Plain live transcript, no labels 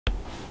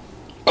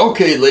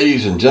Okay,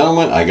 ladies and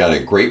gentlemen, I got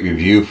a great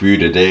review for you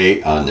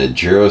today on the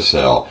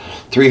Grecell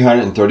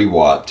 330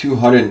 watt,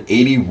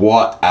 280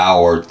 watt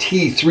hour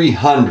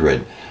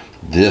T300.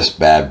 This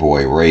bad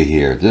boy right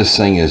here. This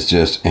thing is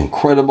just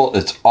incredible.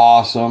 It's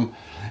awesome.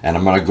 And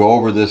I'm going to go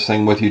over this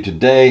thing with you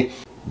today.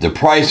 The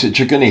price that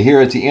you're going to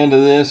hear at the end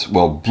of this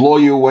will blow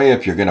you away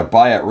if you're going to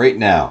buy it right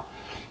now.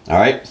 All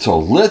right, so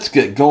let's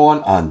get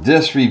going on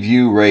this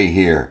review right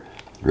here.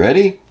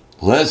 Ready?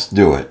 Let's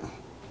do it.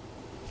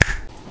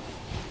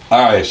 All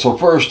right, so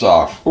first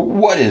off,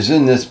 what is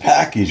in this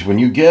package when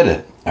you get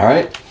it? All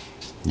right,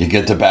 you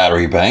get the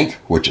battery bank,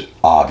 which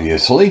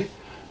obviously,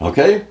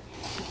 okay,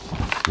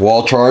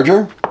 wall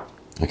charger,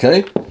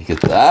 okay, you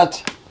get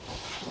that.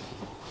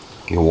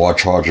 Your wall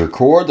charger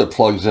cord that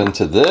plugs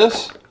into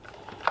this,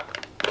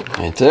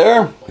 right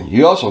there.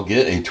 You also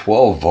get a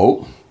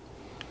 12-volt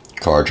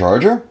car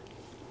charger.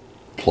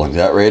 Plug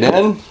that right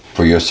in.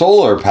 For your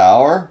solar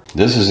power,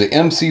 this is the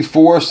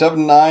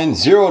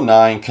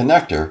MC47909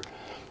 connector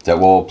that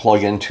will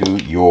plug into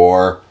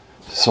your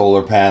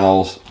solar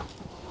panels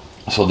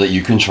so that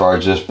you can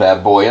charge this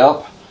bad boy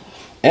up.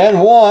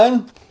 And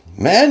one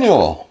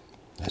manual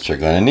that you're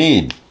going to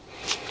need.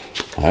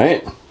 All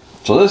right,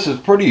 so this is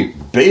pretty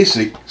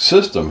basic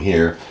system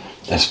here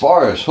as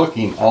far as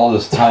hooking all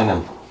this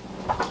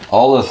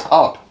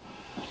up.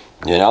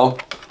 You know,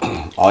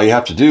 all you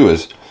have to do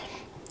is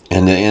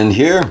in the end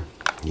here,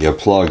 you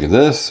plug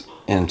this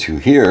into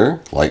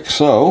here like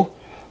so.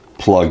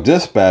 Plug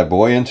this bad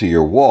boy into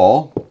your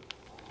wall.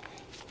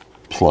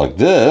 Plug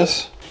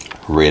this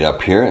right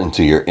up here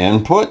into your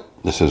input.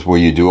 This is where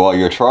you do all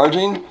your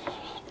charging.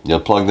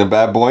 You'll plug the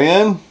bad boy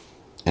in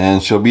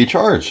and she'll be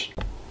charged.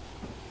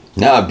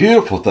 Now, a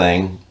beautiful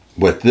thing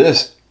with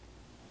this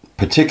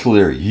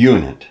particular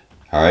unit,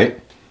 all right,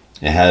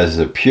 it has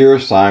the pure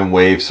sine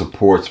wave,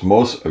 supports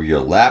most of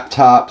your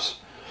laptops,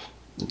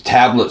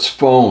 tablets,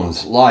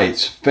 phones,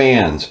 lights,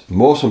 fans.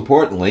 Most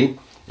importantly,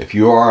 if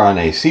you are on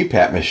a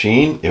CPAP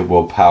machine, it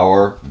will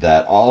power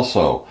that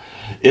also.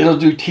 It'll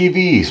do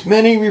TVs,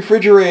 mini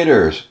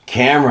refrigerators,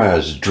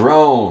 cameras,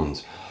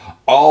 drones,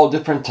 all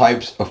different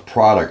types of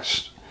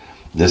products.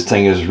 This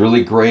thing is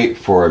really great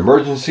for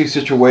emergency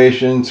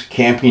situations,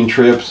 camping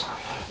trips,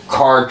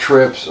 car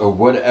trips, or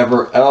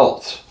whatever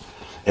else.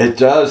 It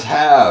does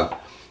have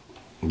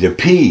the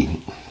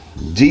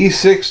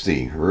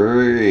PD60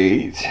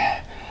 right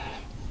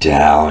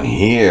down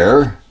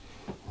here.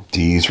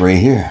 These right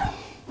here.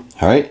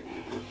 All right.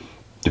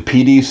 The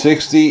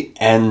PD60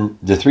 and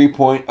the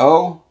 3.0.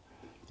 All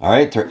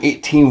right. They're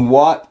 18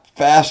 watt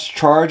fast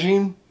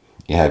charging.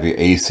 You have your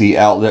AC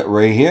outlet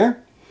right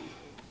here.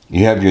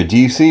 You have your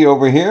DC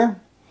over here.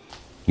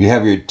 You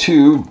have your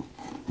two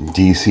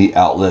DC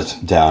outlets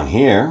down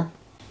here.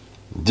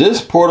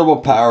 This portable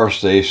power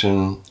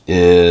station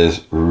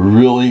is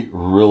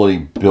really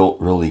built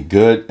really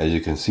good. As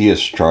you can see,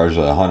 it's charged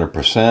at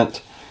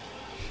 100%.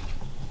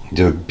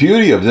 The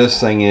beauty of this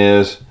thing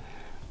is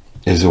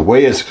the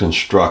way it's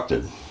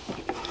constructed.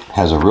 It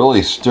has a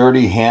really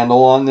sturdy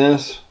handle on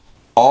this.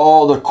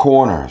 All the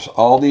corners,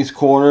 all these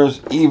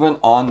corners, even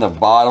on the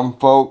bottom,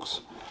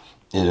 folks,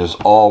 it is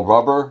all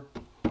rubber,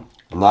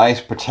 nice,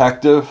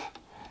 protective,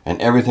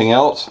 and everything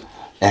else.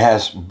 It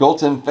has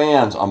built-in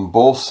fans on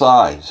both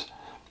sides.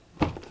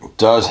 It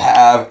does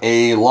have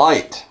a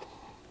light.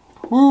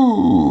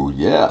 Woo,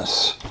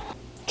 yes.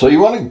 So you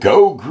want to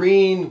go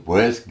green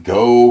with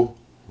Go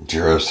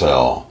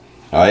Grecell.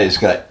 All right, it's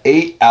got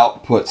 8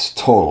 outputs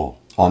total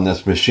on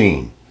this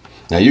machine.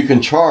 Now you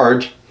can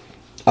charge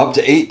up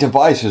to 8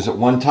 devices at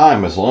one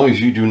time as long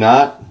as you do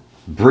not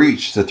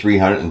breach the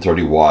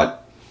 330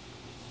 watt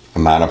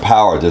amount of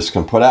power this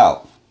can put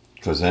out,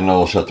 because then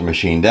it'll shut the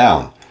machine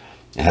down.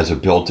 It has a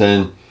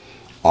built-in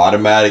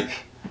automatic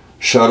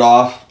shut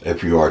off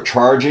if you are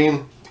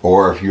charging,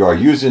 or if you are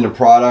using the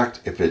product.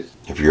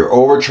 If you're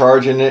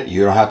overcharging it,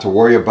 you don't have to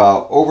worry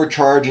about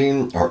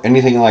overcharging or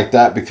anything like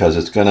that, because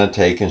it's going to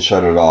take and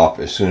shut it off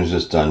as soon as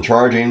it's done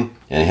charging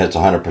and it hits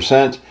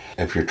 100%.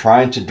 If you're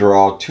trying to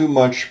draw too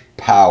much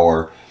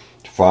power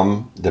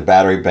from the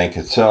battery bank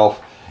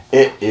itself,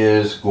 it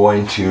is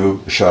going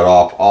to shut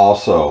off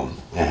also.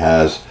 It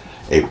has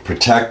a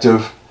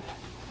protective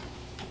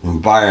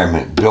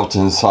environment built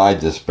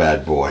inside this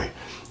bad boy.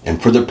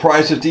 And for the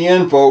price at the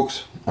end,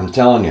 folks, I'm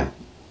telling you,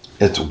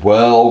 it's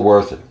well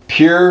worth it.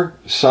 Pure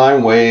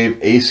sine wave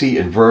AC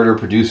inverter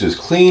produces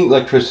clean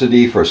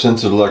electricity for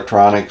sensitive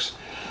electronics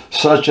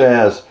such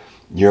as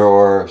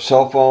your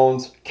cell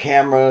phones,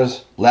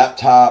 cameras,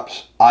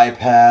 laptops,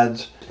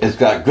 iPads. It's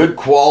got good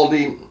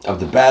quality of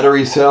the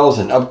battery cells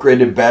and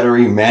upgraded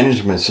battery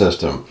management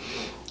system.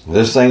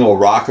 This thing will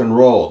rock and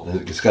roll.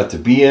 It's got the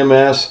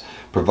BMS,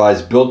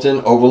 provides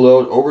built-in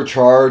overload,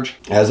 overcharge.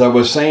 As I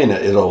was saying,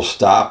 it'll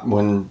stop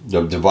when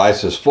the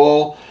device is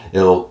full.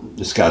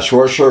 It's got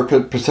short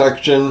circuit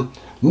protection,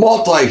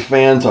 multi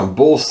fans on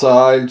both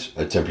sides,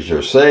 a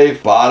temperature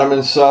safe, bottom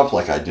and stuff,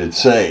 like I did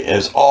say,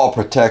 is all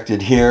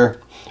protected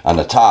here on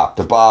the top,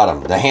 the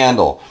bottom, the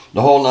handle,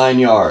 the whole 9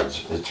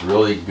 yards. It's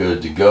really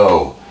good to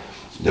go.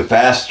 the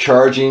fast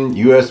charging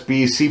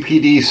USB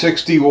CPD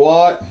 60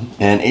 watt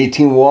and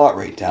 18 watt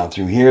right down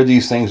through here.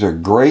 These things are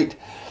great.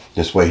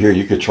 This way here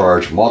you could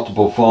charge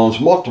multiple phones,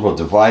 multiple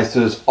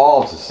devices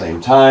all at the same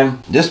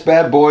time. This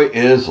bad boy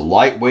is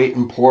lightweight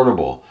and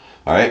portable.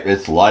 All right,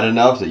 it's light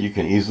enough that you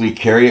can easily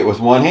carry it with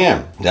one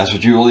hand. That's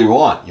what you really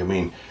want. I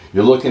mean,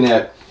 you're looking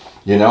at,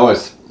 you know,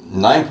 it's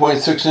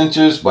 9.6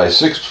 inches by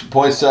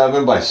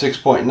 6.7 by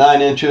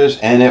 6.9 inches,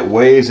 and it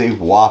weighs a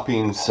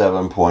whopping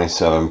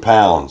 7.7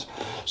 pounds.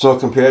 So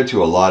compared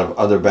to a lot of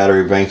other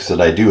battery banks that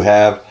I do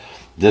have,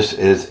 this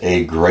is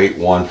a great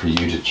one for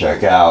you to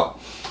check out.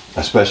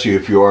 Especially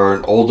if you are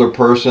an older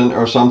person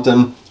or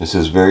something, this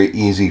is very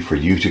easy for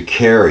you to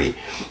carry.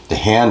 The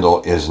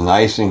handle is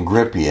nice and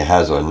grippy. It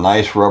has a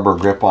nice rubber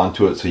grip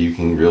onto it, so you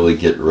can really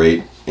get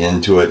right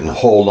into it and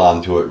hold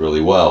on to it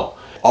really well.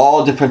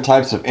 All different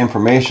types of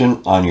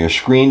information on your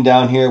screen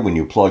down here when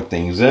you plug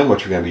things in,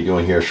 which we're going to be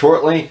doing here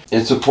shortly.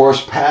 It's of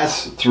course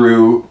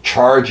pass-through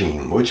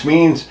charging, which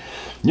means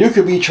you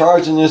could be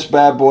charging this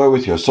bad boy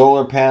with your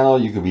solar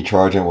panel, you could be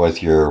charging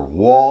with your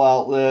wall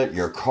outlet,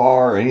 your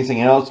car, or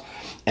anything else.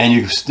 And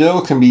you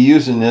still can be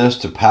using this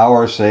to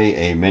power,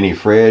 say, a mini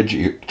fridge,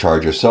 you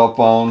charge your cell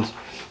phones,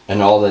 and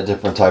all that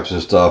different types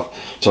of stuff.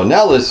 So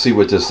now let's see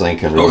what this thing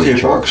can really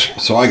charge.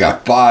 Folks, so I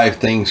got 5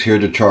 things here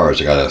to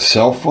charge. I got a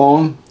cell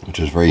phone, which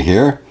is right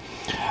here.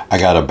 I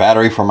got a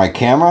battery for my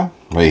camera,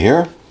 right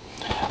here.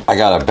 I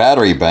got a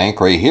battery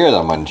bank right here that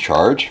I'm going to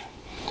charge.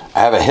 I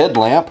have a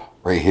headlamp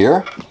right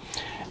here.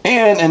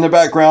 And in the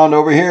background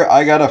over here,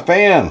 I got a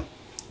fan.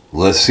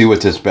 Let's see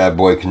what this bad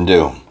boy can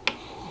do.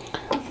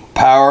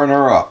 Powering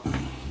her up.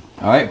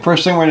 All right,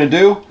 first thing we're going to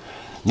do,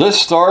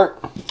 let's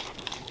start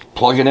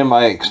plugging in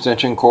my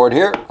extension cord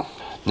here.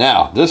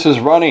 Now, this is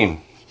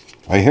running,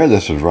 right here,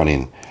 this is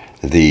running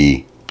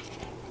the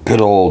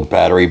good old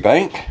battery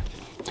bank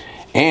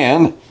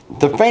and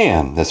the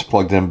fan that's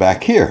plugged in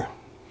back here.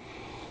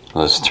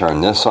 Let's turn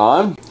this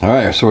on. All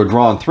right, so we're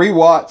drawing 3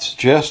 watts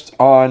just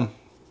on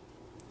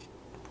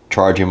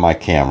charging my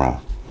camera.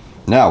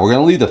 Now, we're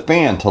going to leave the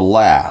fan to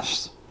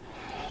last.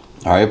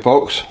 All right,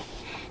 folks.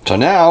 So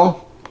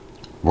now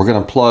we're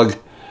going to plug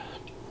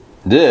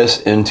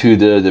this into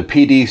the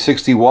PD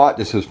 60 watt.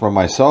 This is from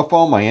my cell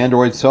phone, my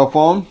Android cell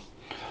phone.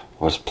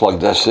 Let's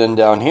plug this in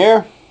down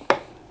here.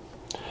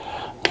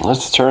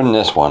 Let's turn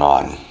this one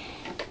on.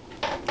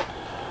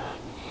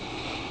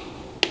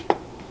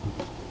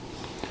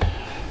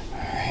 All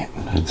right,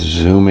 let's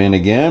zoom in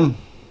again.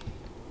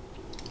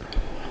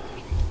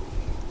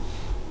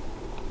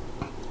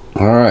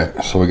 All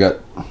right, so we got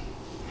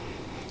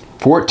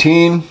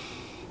 14.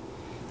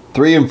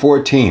 3 and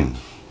 14.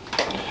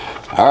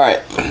 All right,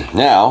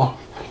 now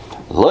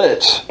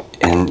let's,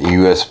 in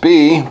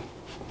USB,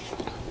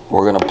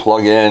 we're going to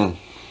plug in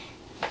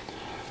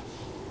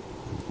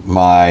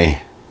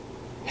my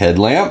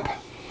headlamp.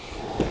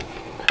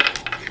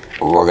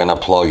 We're going to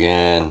plug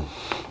in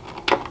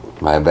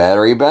my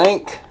battery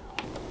bank.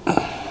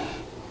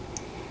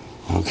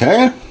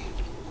 Okay.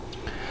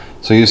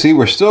 So you see,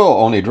 we're still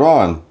only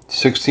drawing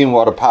 16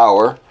 watt of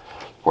power.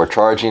 We're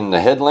charging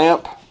the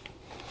headlamp.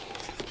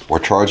 We're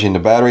charging the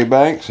battery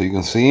bank, so you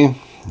can see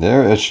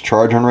there, it's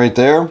charging right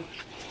there.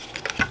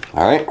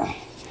 All right,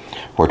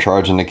 we're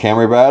charging the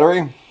camera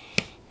battery.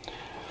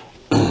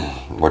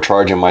 We're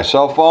charging my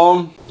cell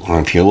phone.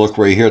 And if you look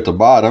right here at the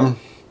bottom,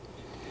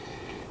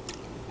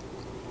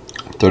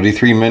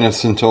 33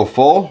 minutes until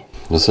full.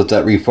 Let's let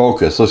that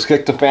refocus. Let's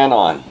kick the fan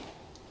on.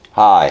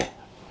 High.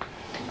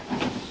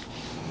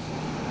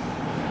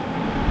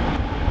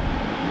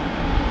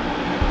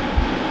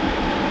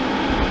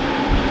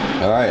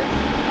 All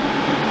right.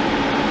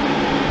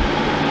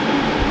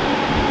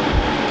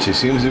 She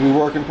seems to be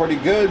working pretty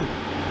good.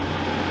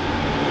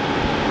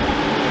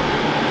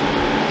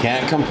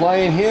 Can't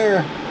complain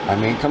here. I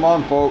mean, come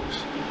on, folks.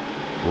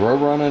 We're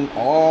running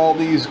all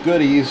these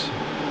goodies,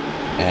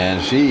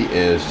 and she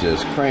is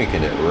just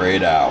cranking it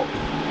right out.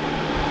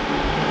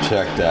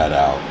 Check that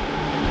out.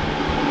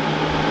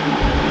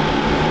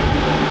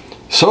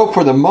 So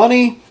for the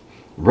money,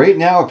 right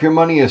now, if your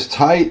money is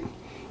tight,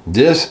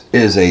 this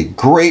is a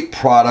great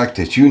product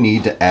that you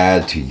need to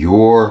add to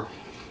your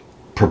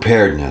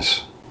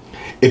preparedness.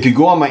 If you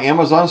go on my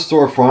Amazon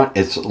storefront,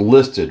 it's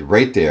listed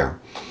right there.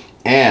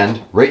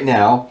 And right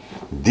now,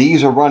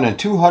 these are running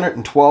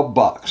 212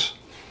 bucks.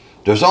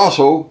 There's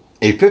also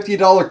a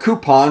 $50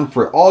 coupon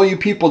for all you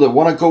people that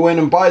want to go in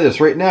and buy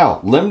this right now.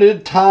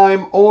 Limited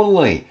time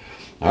only.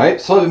 All right,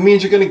 so it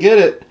means you're going to get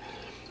it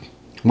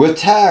with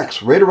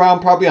tax right around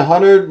probably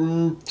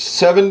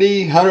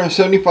 170,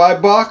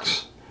 175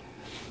 bucks.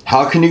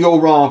 How can you go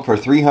wrong for a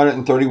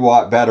 330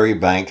 watt battery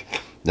bank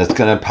that's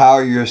going to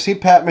power your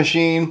CPAP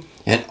machine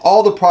and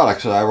all the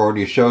products that I've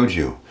already showed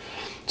you?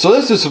 So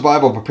this is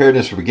Survival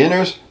Preparedness for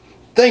Beginners.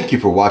 Thank you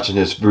for watching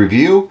this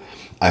review.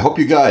 I hope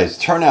you guys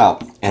turn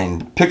out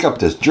and pick up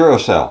this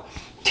Grecell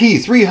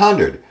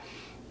T300.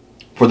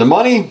 For the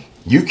money,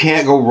 you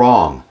can't go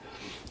wrong.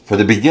 For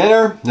the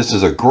beginner, this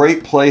is a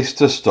great place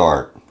to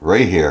start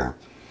right here.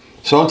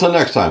 So until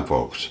next time,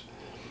 folks,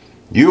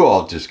 You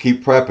all just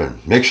keep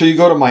prepping. Make sure you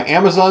go to my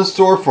Amazon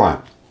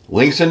storefront.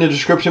 Links in the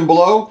description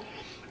below.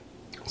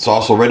 It's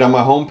also right on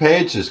my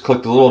homepage. Just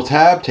click the little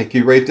tab, take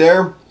you right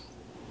there.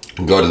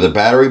 Go to the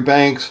battery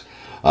banks,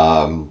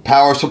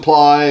 power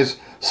supplies,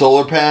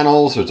 solar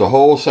panels. There's a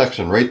whole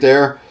section right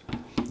there.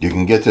 You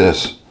can get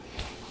this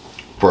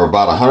for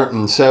about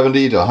 $170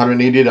 to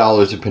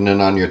 $180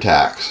 depending on your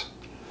tax.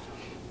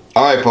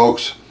 All right,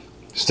 folks.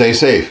 Stay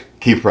safe.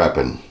 Keep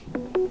prepping.